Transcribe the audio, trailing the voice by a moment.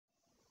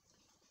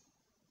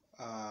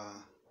Uh,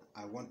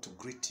 I want to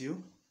greet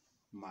you,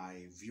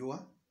 my viewer,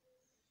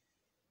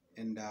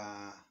 and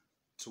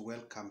to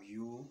welcome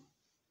you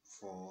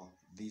for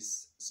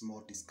this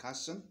small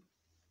discussion.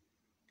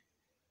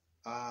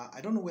 I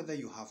don't know whether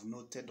you have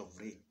noted of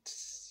late,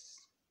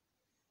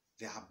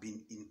 there have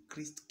been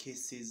increased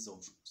cases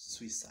of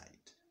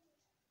suicide.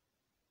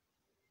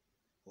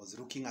 I was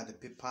looking at the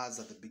papers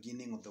at the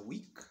beginning of the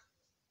week,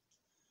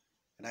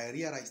 and I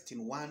realized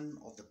in one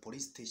of the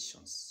police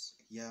stations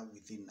here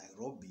within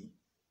Nairobi,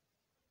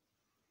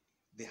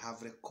 they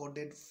have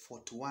recorded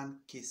 41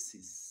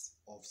 cases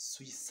of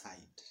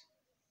suicide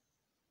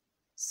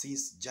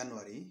since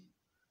January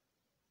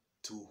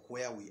to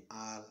where we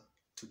are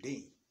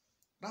today,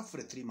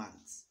 roughly 3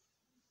 months.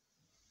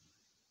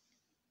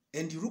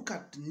 And you look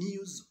at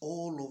news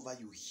all over,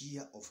 you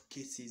hear of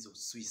cases of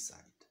suicide.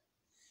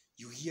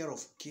 You hear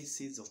of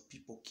cases of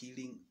people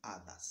killing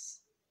others.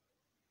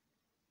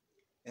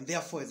 And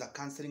therefore, as a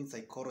counseling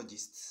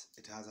psychologist,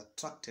 it has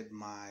attracted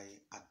my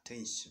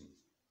attention.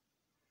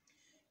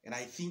 And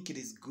I think it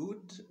is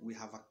good we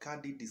have a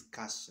candid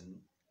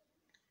discussion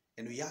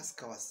and we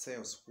ask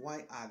ourselves,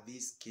 why are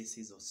these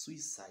cases of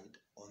suicide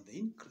on the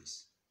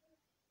increase?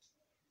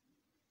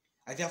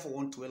 I therefore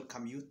want to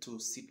welcome you to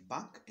sit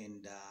back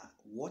and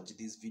watch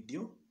this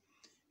video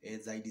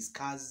as I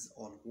discuss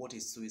on what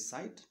is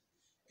suicide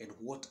and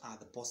what are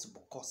the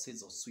possible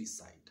causes of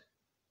suicide.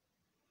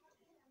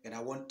 And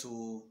I want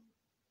to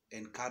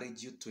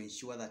encourage you to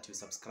ensure that you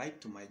subscribe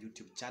to my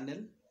YouTube channel.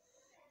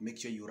 Make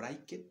sure you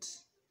like it.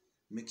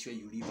 Make sure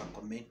you leave a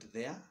comment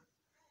there.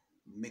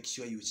 Make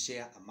sure you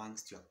share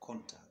amongst your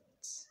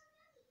contacts.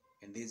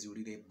 And this will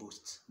really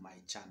boost my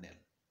channel.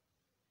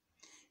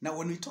 Now,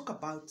 when we talk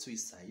about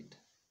suicide,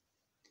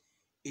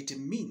 it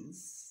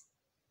means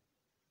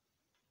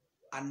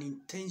an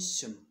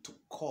intention to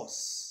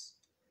cause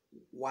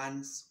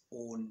one's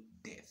own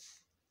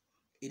death.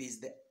 It is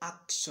the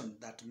action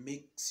that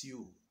makes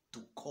you to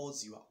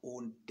cause your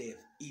own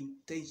death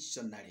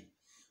intentionally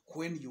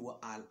when you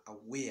are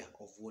aware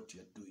of what you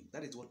are doing.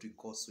 That is what we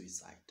call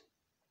suicide.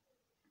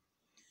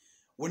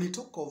 When you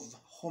talk of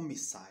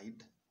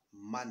homicide,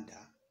 murder,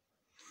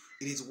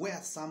 it is where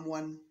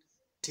someone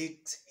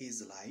takes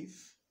his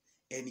life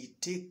and he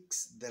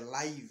takes the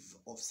life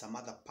of some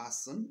other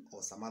person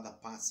or some other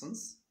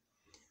persons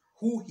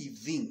who he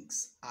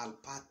thinks are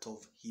part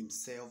of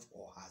himself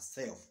or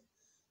herself.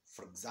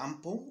 For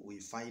example, we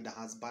find a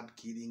husband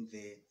killing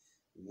the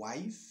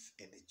wife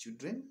and the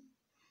children,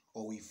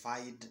 or we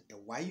find a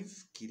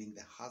wife killing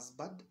the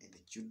husband and the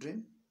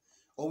children,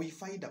 or we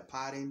find a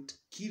parent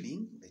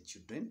killing the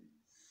children,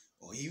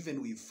 or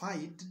even we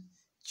find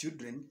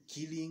children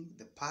killing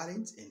the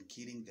parents and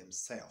killing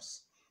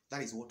themselves.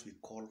 That is what we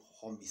call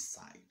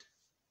homicide.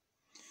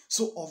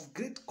 So of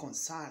great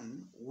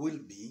concern will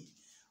be,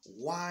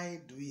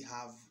 why do we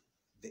have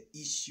the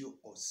issue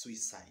of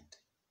suicide?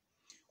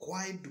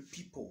 Why do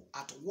people,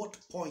 at what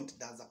point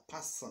does a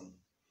person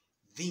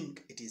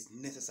think it is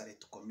necessary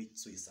to commit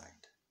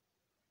suicide?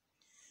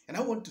 And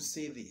I want to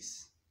say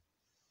this.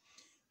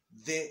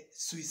 The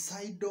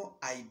suicidal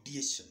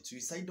ideation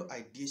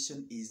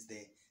is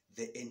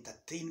the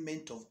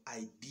entertainment of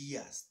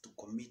ideas to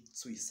commit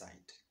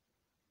suicide.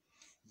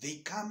 They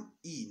come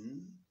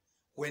in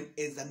when,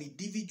 as an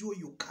individual,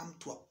 you come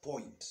to a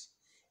point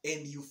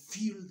and you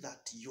feel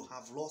that you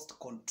have lost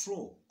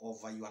control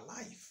over your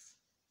life.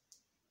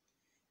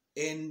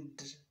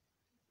 And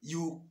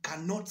you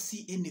cannot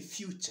see any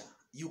future.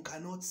 You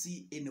cannot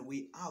see any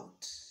way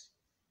out.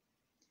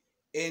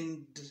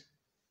 And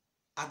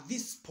at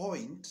this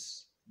point,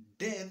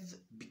 death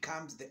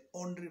becomes the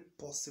only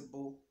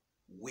possible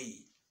way.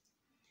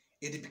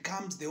 It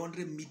becomes the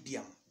only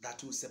medium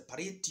that will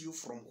separate you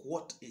from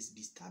what is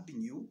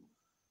disturbing you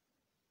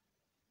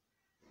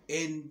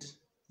and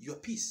your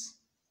peace.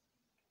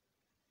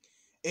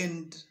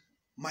 And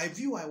my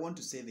view, I want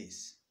to say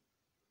this.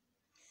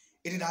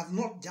 It does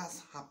not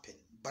just happen,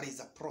 but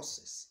it's a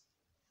process.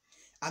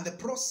 And the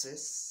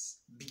process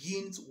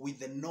begins with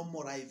the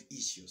normal life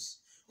issues,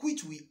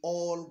 which we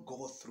all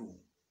go through.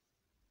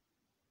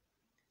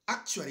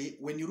 Actually,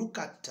 when you look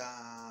at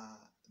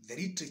the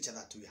literature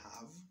that we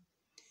have,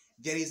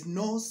 there is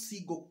no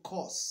single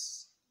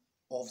cause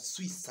of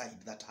suicide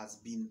that has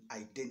been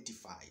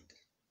identified.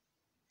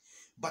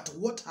 But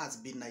what has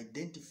been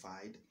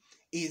identified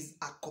is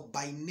a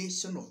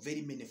combination of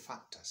very many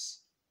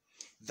factors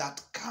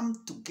that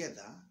come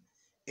together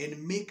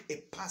and make a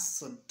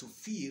person to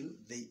feel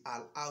they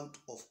are out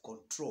of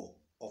control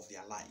of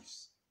their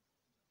lives.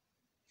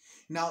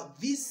 Now,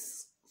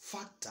 these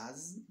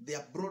factors, they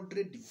are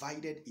broadly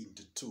divided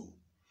into two.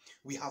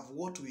 We have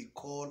what we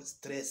call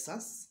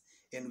stressors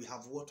and we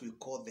have what we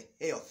call the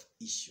health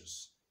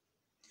issues.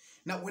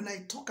 Now, when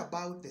I talk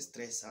about the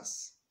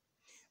stressors,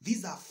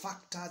 these are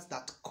factors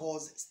that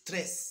cause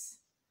stress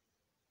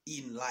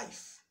in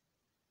life.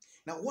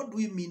 Now, what do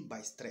we mean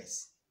by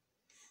stress?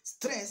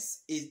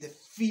 Stress is the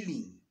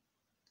feeling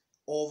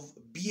of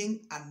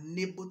being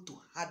unable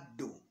to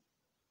handle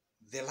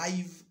the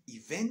life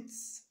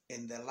events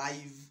and the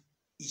life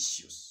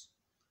issues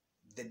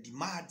the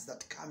demands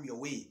that come your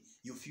way,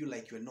 you feel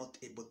like you're not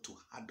able to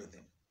handle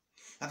them.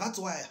 And that's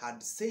why I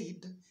had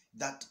said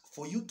that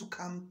for you to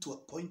come to a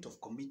point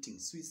of committing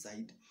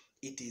suicide,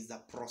 it is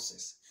a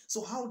process.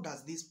 So how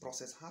does this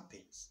process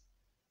happen?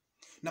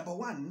 Number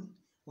one,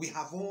 we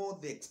have all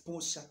the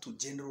exposure to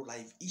general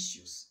life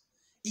issues.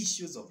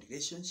 Issues of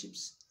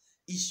relationships,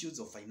 issues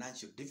of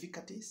financial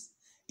difficulties,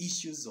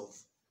 issues of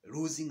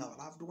losing our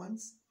loved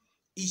ones,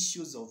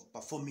 issues of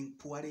performing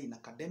poorly in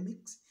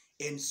academics,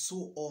 and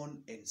so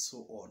on and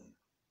so on.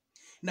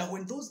 Now,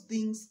 when those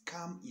things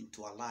come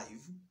into our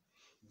life,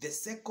 the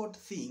second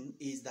thing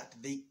is that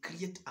they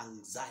create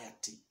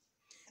anxiety.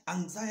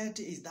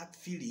 Anxiety is that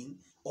feeling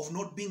of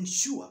not being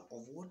sure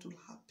of what will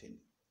happen.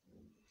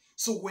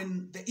 So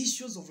when the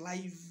issues of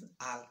life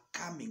are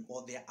coming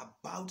or they are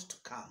about to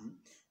come,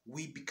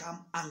 we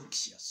become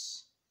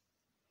anxious.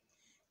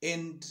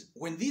 And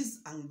when this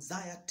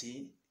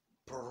anxiety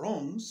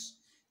prolongs,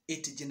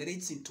 it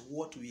generates into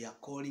what we are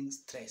calling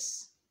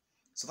stress.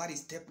 So that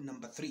is step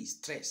number 3,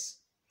 stress.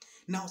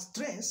 Now,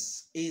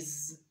 stress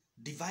is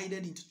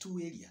divided into 2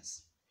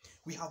 areas.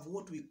 We have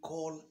what we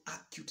call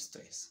acute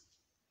stress.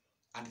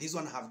 And this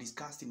one I have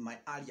discussed in my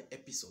earlier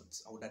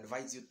episodes. I would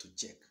advise you to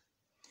check.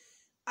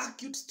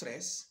 Acute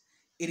stress,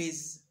 it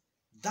is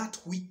that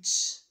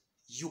which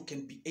you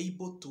can be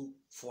able to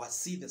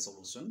foresee the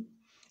solution,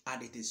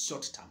 and it is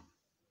short term.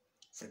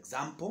 For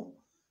example,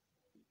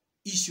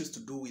 issues to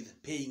do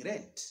with paying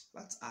rent,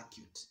 that's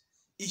acute.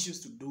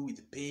 Issues to do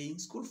with paying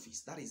school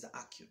fees, that is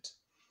acute.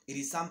 It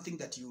is something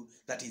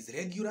that is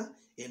regular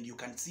and you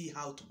can see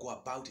how to go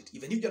about it.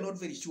 Even if you're not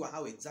very sure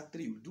how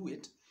exactly you'll do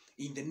it,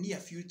 in the near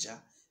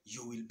future,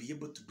 you will be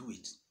able to do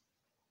it.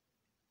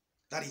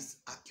 That is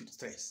acute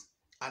stress.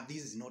 And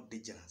this is not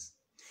dangerous.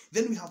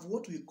 Then we have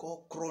what we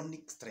call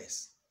chronic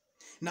stress.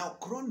 Now,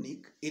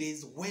 chronic, it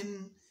is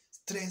when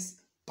stress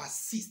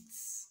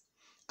persists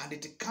and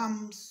it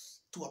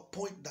comes to a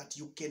point that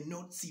you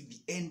cannot see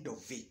the end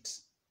of it.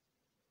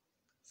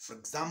 For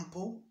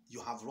example,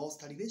 you have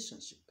lost a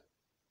relationship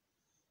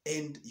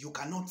and you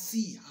cannot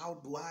see, how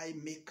do I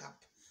make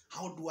up?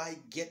 How do I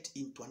get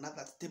into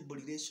another stable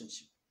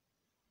relationship?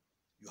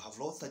 You have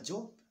lost a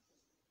job.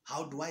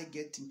 How do I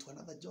get into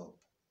another job?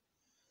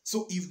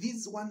 So if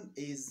this one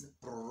is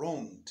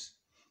prolonged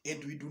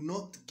and we do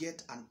not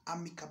get an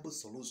amicable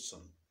solution,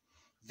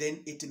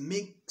 then it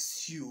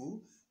makes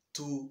you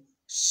to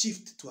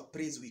shift to a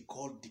place we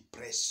call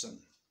depression.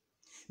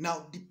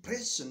 Now,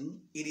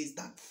 depression, it is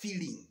that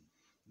feeling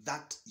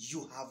that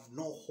you have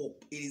no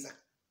hope. It is a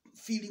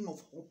feeling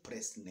of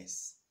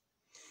hopelessness.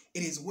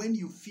 It is when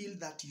you feel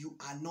that you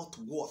are not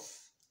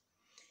worth.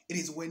 It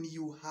is when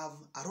you have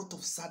a lot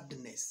of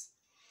sadness.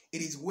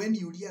 It is when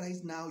you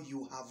realize now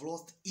you have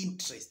lost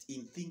interest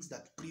in things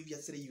that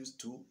previously used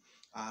to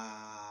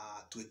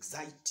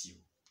excite you.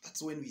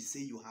 That's when we say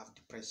you have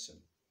depression.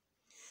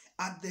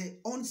 At the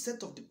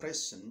onset of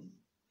depression,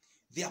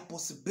 there are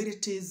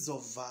possibilities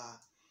of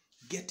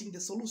getting the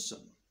solution.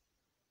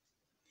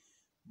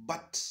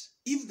 But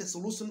if the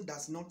solution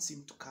does not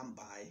seem to come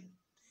by,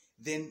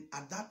 then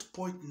at that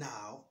point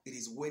now, it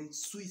is when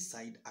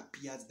suicide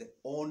appears the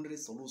only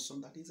solution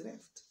that is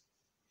left.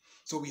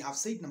 So we have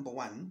said, number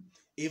one,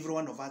 every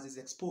one of us is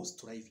exposed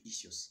to life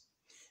issues.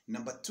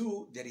 Number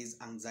 2, there is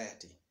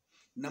anxiety.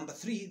 Number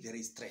 3, there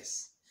is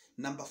stress.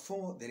 Number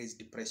 4, there is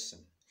depression.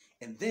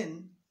 And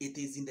then it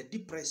is in the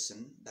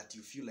depression that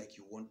you feel like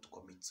you want to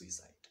commit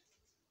suicide.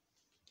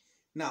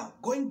 Now,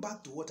 going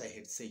back to what I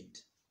had said,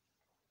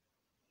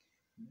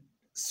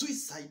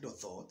 suicidal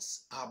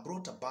thoughts are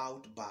brought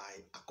about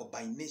by a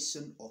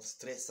combination of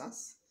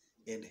stressors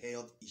and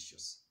health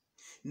issues.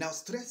 Now,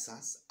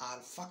 stressors are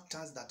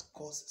factors that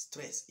cause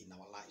stress in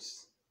our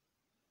lives.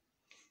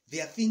 They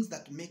are things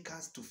that make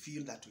us to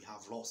feel that we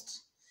have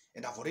lost.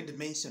 And I've already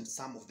mentioned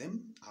some of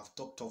them. I've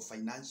talked of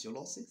financial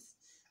losses.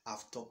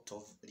 I've talked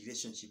of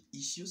relationship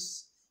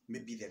issues.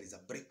 Maybe there is a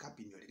breakup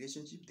in your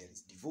relationship. There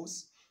is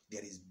divorce.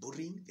 There is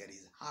bullying. There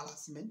is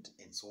harassment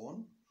and so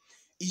on.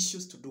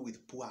 Issues to do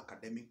with poor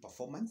academic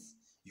performance.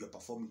 You are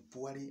performing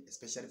poorly,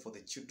 especially for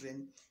the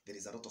children. There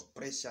is a lot of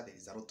pressure. There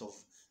is a lot of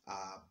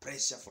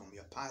pressure from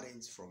your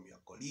parents, from your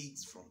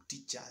colleagues, from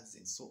teachers,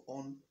 and so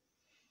on.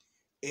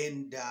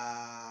 And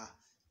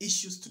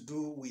issues to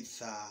do with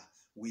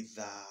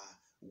the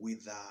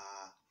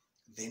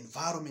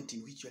environment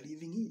in which you are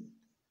living in.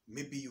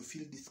 Maybe you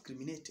feel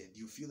discriminated.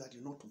 You feel that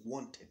you're not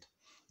wanted.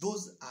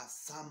 Those are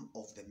some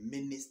of the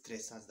many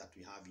stressors that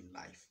we have in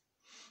life.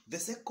 The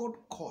second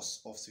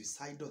cause of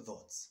suicidal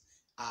thoughts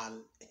are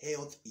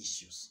health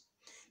issues.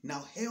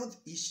 Now, health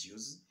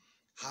issues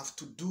have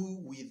to do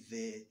with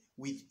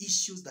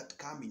issues that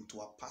come into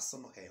our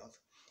personal health,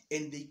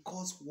 and they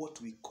cause what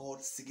we call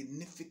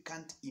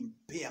significant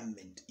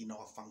impairment in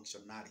our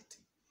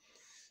functionality.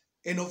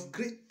 And of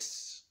great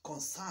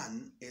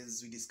concern,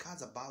 as we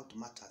discuss about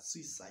matter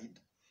suicide,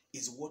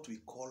 is what we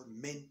call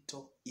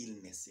mental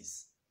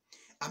illnesses.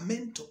 A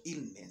mental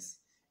illness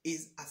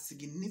is a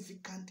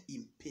significant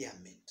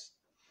impairment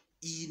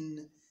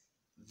in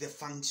the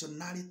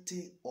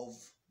functionality of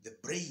the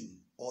brain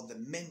or the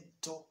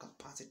mental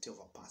capacity of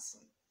a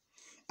person.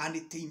 and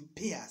it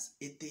impairs,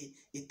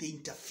 it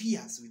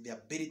interferes with the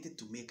ability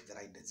to make the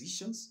right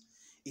decisions.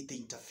 It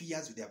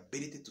interferes with the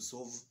ability to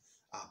solve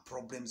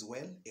problems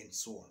well, and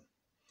so on.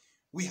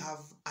 We have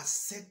a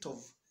set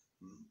of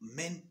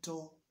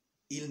mental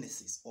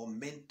illnesses or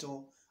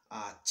mental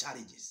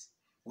challenges.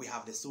 We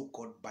have the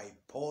so-called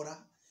bipolar.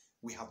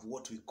 We have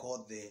what we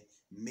call the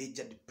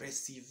major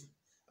depressive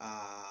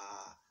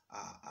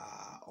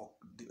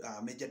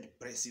major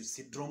depressive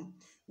syndrome.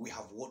 We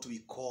have what we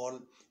call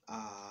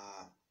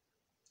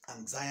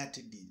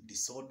anxiety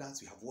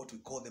disorders. We have what we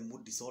call the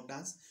mood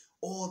disorders.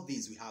 All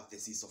these, we have the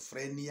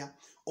schizophrenia.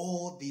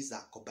 All these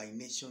are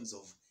combinations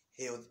of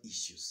health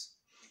issues.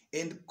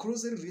 And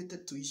closely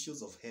related to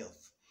issues of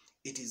health,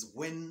 it is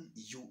when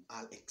you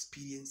are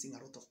experiencing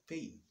a lot of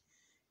pain.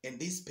 And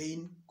this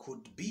pain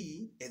could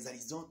be as a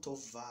result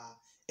of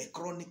a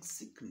chronic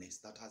sickness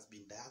that has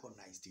been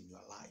diagnosed in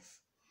your life.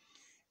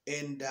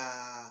 And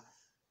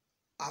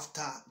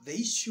after the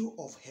issue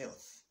of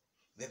health,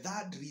 the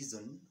third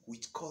reason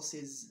which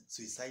causes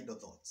suicidal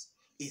thoughts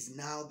is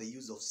now the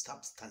use of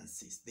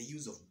substances, the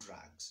use of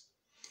drugs.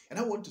 And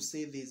I want to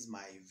say this,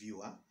 my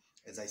viewer,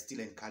 as I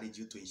still encourage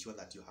you to ensure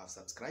that you have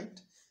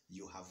subscribed,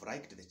 you have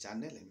liked the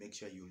channel, and make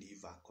sure you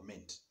leave a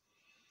comment.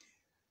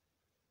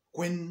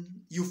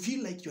 When you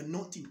feel like you're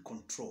not in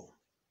control,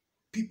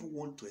 people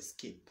want to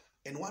escape.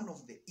 And one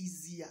of the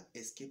easier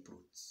escape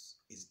routes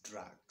is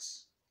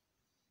drugs.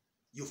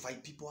 You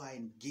find people are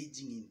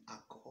engaging in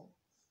alcohol,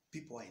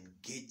 people are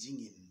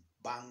engaging in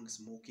bang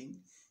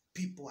smoking,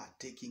 people are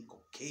taking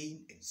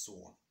cocaine, and so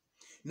on.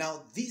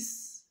 Now,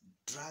 this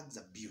drugs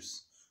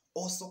abuse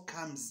also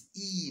comes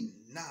in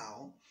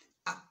now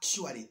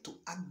actually to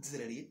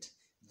accelerate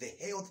the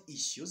health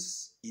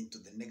issues into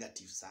the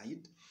negative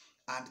side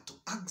and to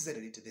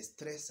accelerate the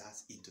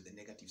stressors into the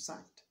negative side.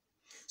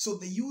 So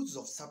the use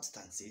of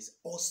substances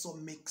also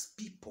makes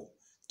people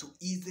to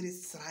easily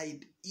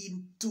slide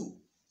into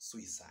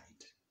suicide.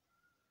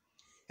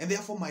 And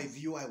therefore, my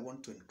viewer, I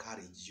want to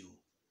encourage you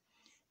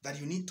that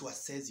you need to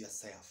assess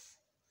yourself.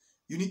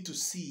 You need to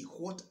see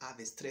what are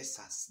the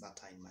stressors that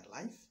are in my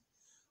life,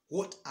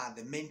 what are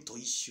the mental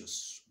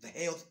issues, the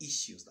health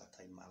issues that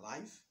are in my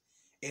life,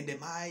 and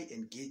am I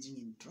engaging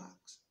in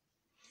drugs?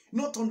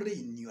 Not only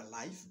in your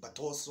life, but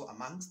also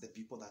amongst the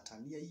people that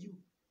are near you.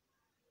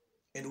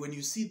 And when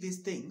you see these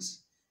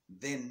things,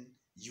 then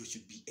you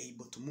should be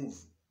able to move.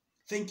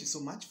 Thank you so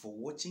much for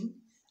watching.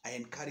 I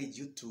encourage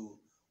you to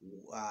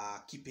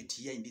keep it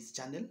here in this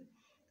channel.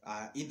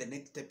 In the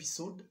next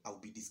episode, I'll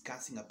be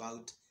discussing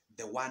about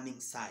the warning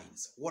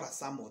signs. What are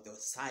some of the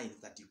signs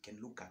that you can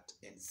look at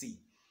and see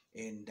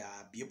and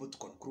be able to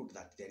conclude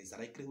that there is a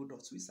likelihood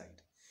of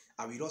suicide?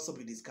 I will also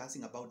be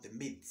discussing about the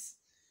myths.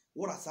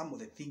 What are some of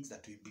the things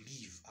that we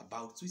believe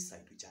about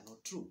suicide which are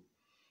not true?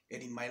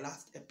 And in my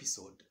last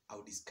episode,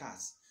 I'll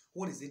discuss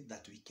what is it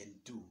that we can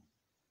do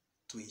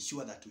to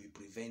ensure that we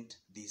prevent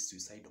these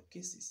suicidal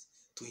cases,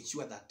 to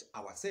ensure that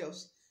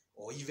ourselves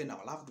or even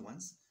our loved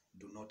ones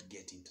do not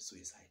get into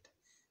suicide.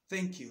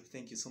 Thank you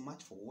so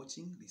much for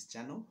watching this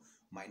channel.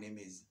 My name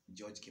is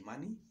George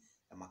Kimani.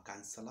 I'm a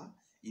counselor.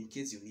 In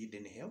case you need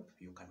any help,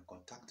 you can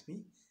contact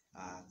me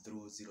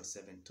through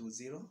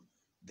 0720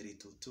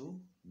 322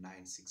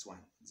 961.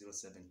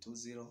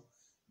 0720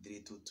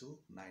 322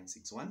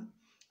 961.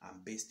 I'm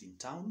based in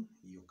town.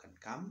 You can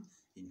come.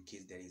 In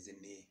case there is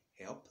any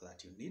help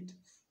that you need,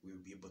 we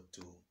will be able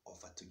to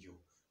offer to you.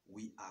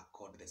 We are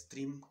called the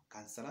Stream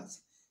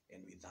Counselors,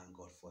 and we thank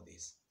God for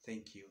this.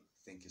 Thank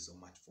you so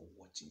much for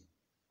watching.